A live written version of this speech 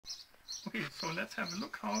Okay, so let's have a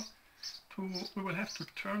look how we will have to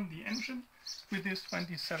turn the engine with this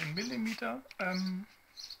 27mm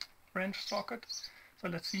wrench socket. So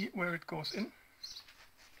let's see where it goes in.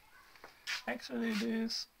 Actually it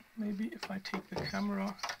is, maybe if I take the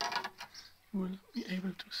camera you will be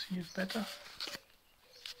able to see it better.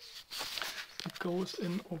 It goes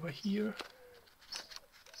in over here.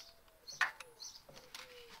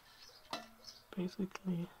 Basically,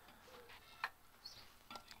 you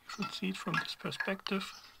should see it from this perspective.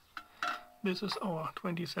 This is our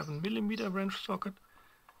 27mm wrench socket,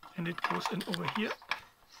 and it goes in over here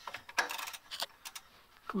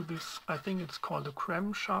to this, I think it's called a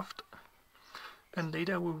crankshaft, and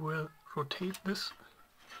later we will rotate this,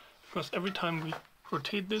 because every time we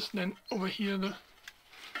rotate this, then over here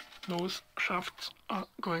those shafts are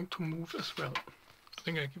going to move as well. I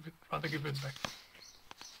think I rather give it back.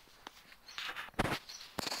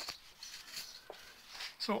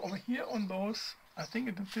 So over here on those, I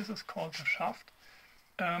think this is called a shaft,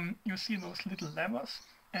 you see those little levers,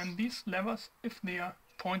 and these levers, if they are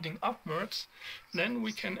pointing upwards, then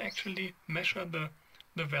we can actually measure the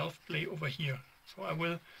valve play over here. So I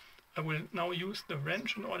will now use the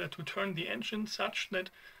wrench in order to turn the engine such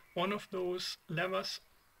that one of those levers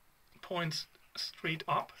points straight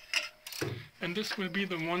up, and this will be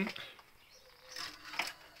the one.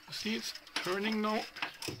 You see it's turning now.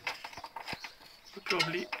 You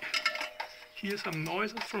probably hear some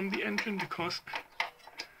noises from the engine because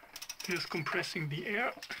it is compressing the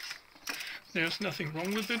air. There's nothing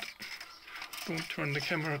wrong with it. Don't turn the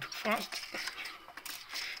camera too fast.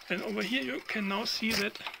 And over here you can now see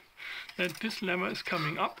that this lever is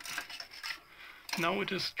coming up. Now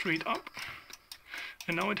it is straight up.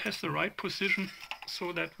 And now it has the right position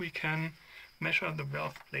so that we can measure the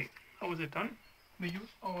valve play. How is it done? We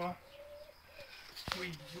use where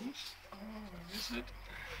is it?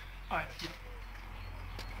 Here.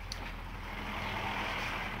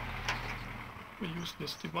 We use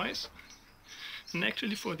this device. And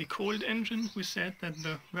actually for the cold engine we said that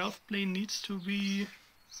the valve plane needs to be,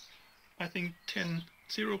 I think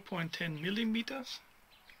 0.10 millimeters.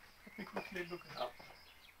 Let me quickly look it up.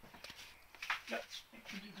 That's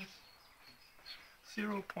actually this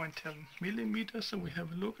 0.10 millimeters. So we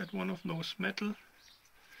have a look at one of those metal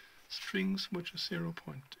strings which is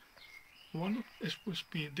 0.1. It must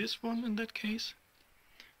be this one in that case.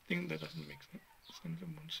 I think that doesn't make sense.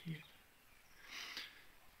 Someone see it.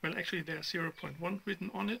 Well, actually there's 0.1 written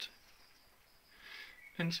on it,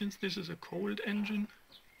 and since this is a cold engine,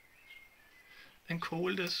 and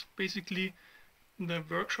cold is basically, the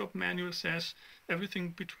workshop manual says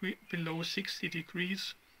everything below 60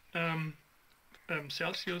 degrees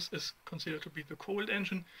Celsius is considered to be the cold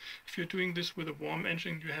engine. If you're doing this with a warm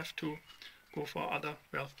engine, you have to go for other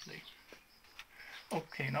valve play.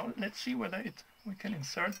 Okay, now let's see whether we can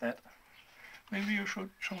insert that. Maybe you should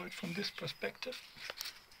show it from this perspective.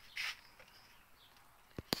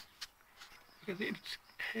 Because it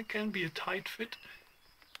can be a tight fit.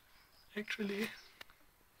 Actually,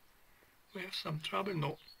 we have some trouble.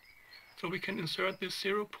 No. So we can insert this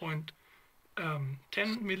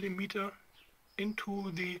 0.10 millimeter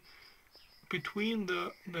into between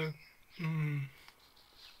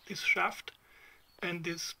this shaft and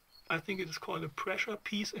this, I think it is called a pressure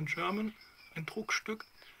piece in German, ein Druckstück.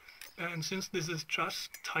 And since this is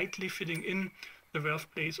just tightly fitting in, the valve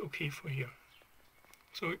play is okay for here.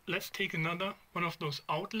 So let's take another one of those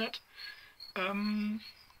outlet. Oops.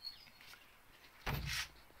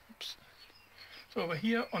 So over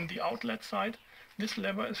here on the outlet side, this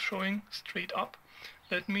lever is showing straight up.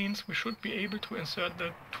 That means we should be able to insert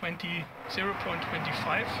the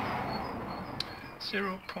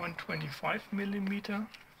 0.25 millimeter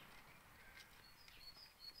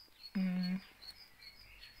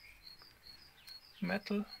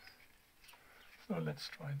metal. So let's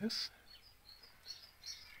try this.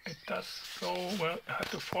 It does go, well, I have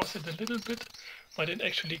to force it a little bit, but it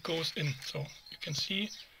actually goes in. So you can see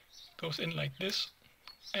it goes in like this.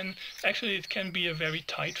 And actually it can be a very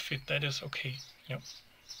tight fit, that is okay. Yeah.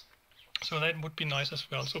 So that would be nice as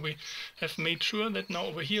well. So we have made sure that now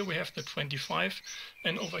over here we have the 25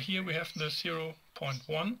 and over here we have the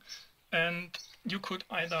 0.1. And you could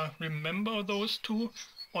either remember those two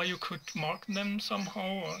or you could mark them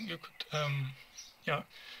somehow, or you could, yeah,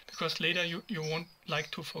 because later you won't like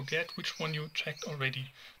to forget which one you checked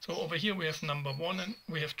already. So over here we have number 1 and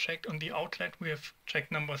we have checked on the outlet, we have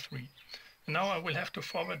checked number 3. And now I will have to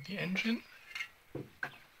forward the engine.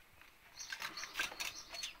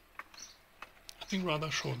 I think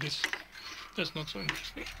rather show this. That's not so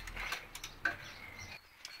interesting.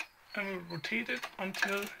 I will rotate it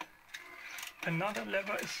until another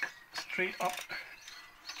lever is straight up.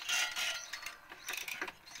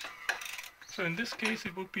 So in this case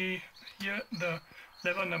it would be here the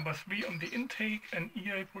lever number 3 on the intake, and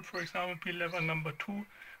here it would, for example, be lever number 2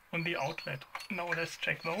 on the outlet. Now let's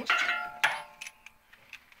check those.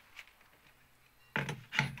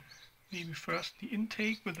 Maybe first the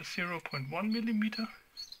intake with a 0.1 millimeter.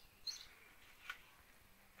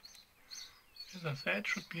 As I said,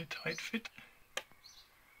 should be a tight fit.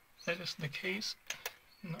 That is the case.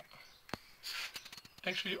 No.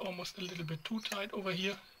 Actually almost a little bit too tight over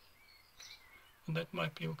here. And that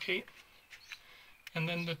might be okay. And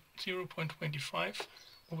then the 0.25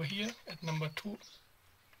 over here at number 2.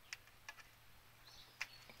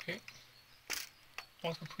 Okay.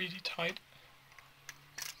 Also pretty tight.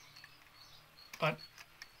 But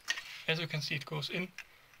as you can see, it goes in,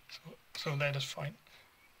 so that is fine.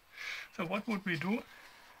 So what would we do?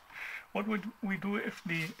 What would we do if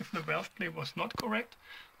the valve play was not correct?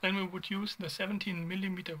 Then we would use the 17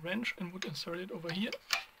 millimeter wrench and would insert it over here.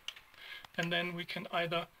 And then we can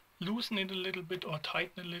either loosen it a little bit or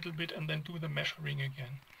tighten it a little bit and then do the measuring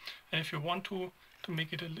again. And if you want to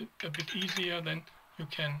make it a bit easier, then you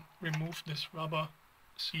can remove this rubber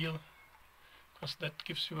seal, because that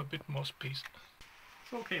gives you a bit more space.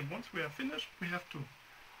 So okay, once we are finished, we have to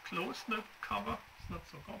close the cover. It's not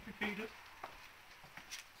so complicated.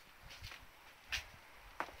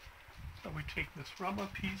 So we take this rubber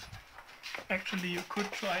piece. Actually, you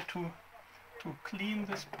could try to clean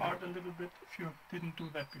this part a little bit if you didn't do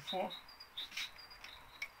that before.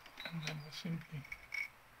 And then we simply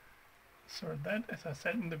insert that. As I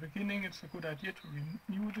said in the beginning, it's a good idea to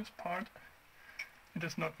renew this part. It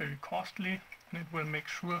is not very costly, and it will make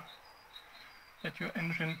sure that your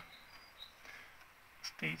engine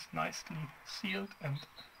stays nicely sealed and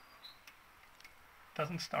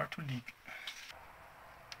doesn't start to leak.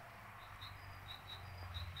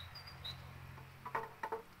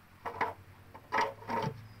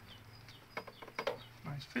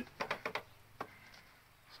 Nice fit.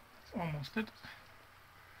 So that's almost it.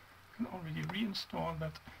 You can already reinstall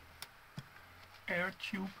that air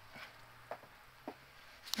tube.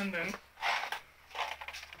 And then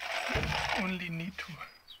only need to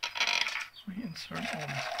reinsert all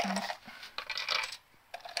the screws.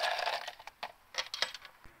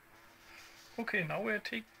 Okay, now we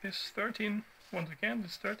take this 13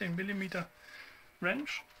 millimeter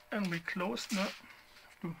wrench, and we close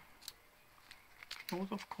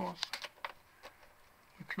of course.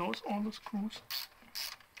 We close all the screws.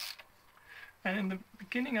 And in the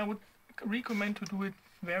beginning I would recommend to do it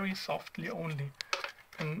very softly only.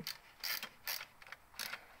 And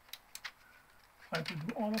try to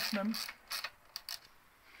do all of them.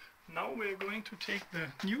 Now we're going to take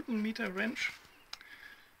the Newton meter wrench.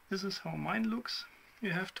 This is how mine looks.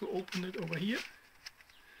 You have to open it over here.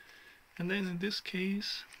 And then in this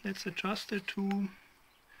case, let's adjust it to,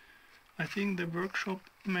 I think the workshop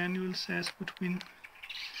manual says between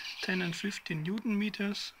 10 and 15 Newton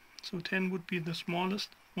meters. So 10 would be the smallest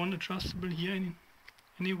one adjustable here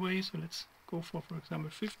anyway. So let's go for example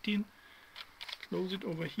 15. Close it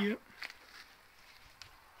over here.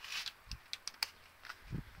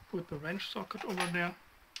 Put the wrench socket over there.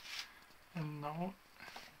 And now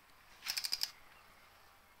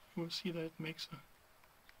you will see that it makes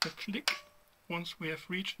a click once we have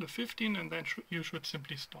reached the 15, and then you should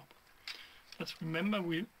simply stop. Let's remember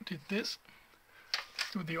we did this.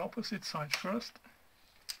 Let's do the opposite side first.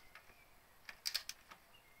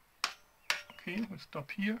 Okay, we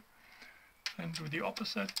stop here and do the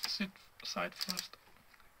opposite side first,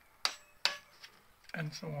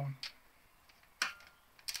 and so on.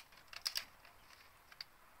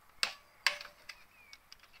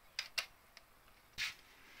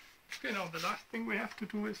 Okay, now the last thing we have to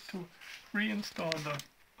do is to reinstall the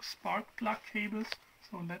spark plug cables.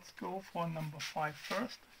 So let's go for number 5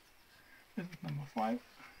 first. This is number 5.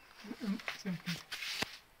 And simply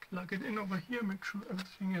plug it in over here, make sure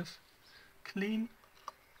everything is clean.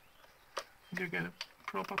 You get a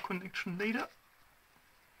proper connection later.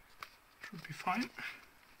 Should be fine.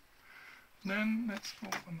 Then let's go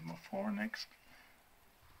for number 4 next.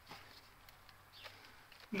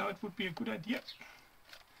 Now it would be a good idea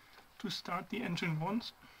to start the engine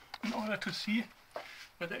once in order to see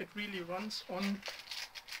whether it really runs on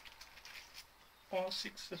all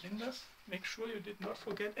 6 cylinders. Make sure you did not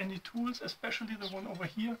forget any tools, especially the one over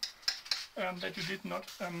here, that you did not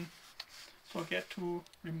forget to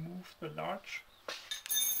remove the large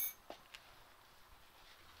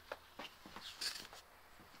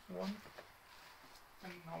one.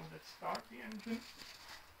 And now let's start the engine.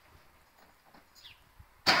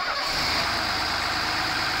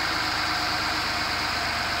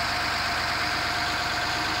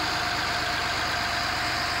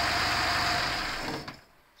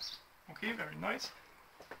 very nice.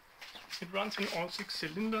 It runs in all 6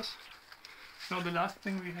 cylinders. Now the last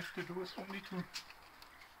thing we have to do is only to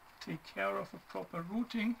take care of a proper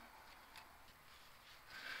routing.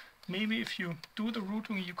 Maybe if you do the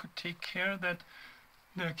routing, you could take care that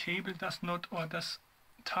the cable does not or does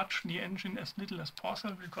touch the engine as little as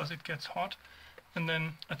possible, because it gets hot, and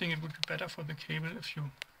then I think it would be better for the cable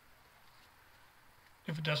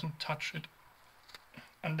if it doesn't touch it,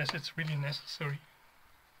 unless it's really necessary.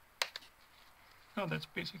 Now that's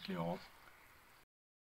basically all.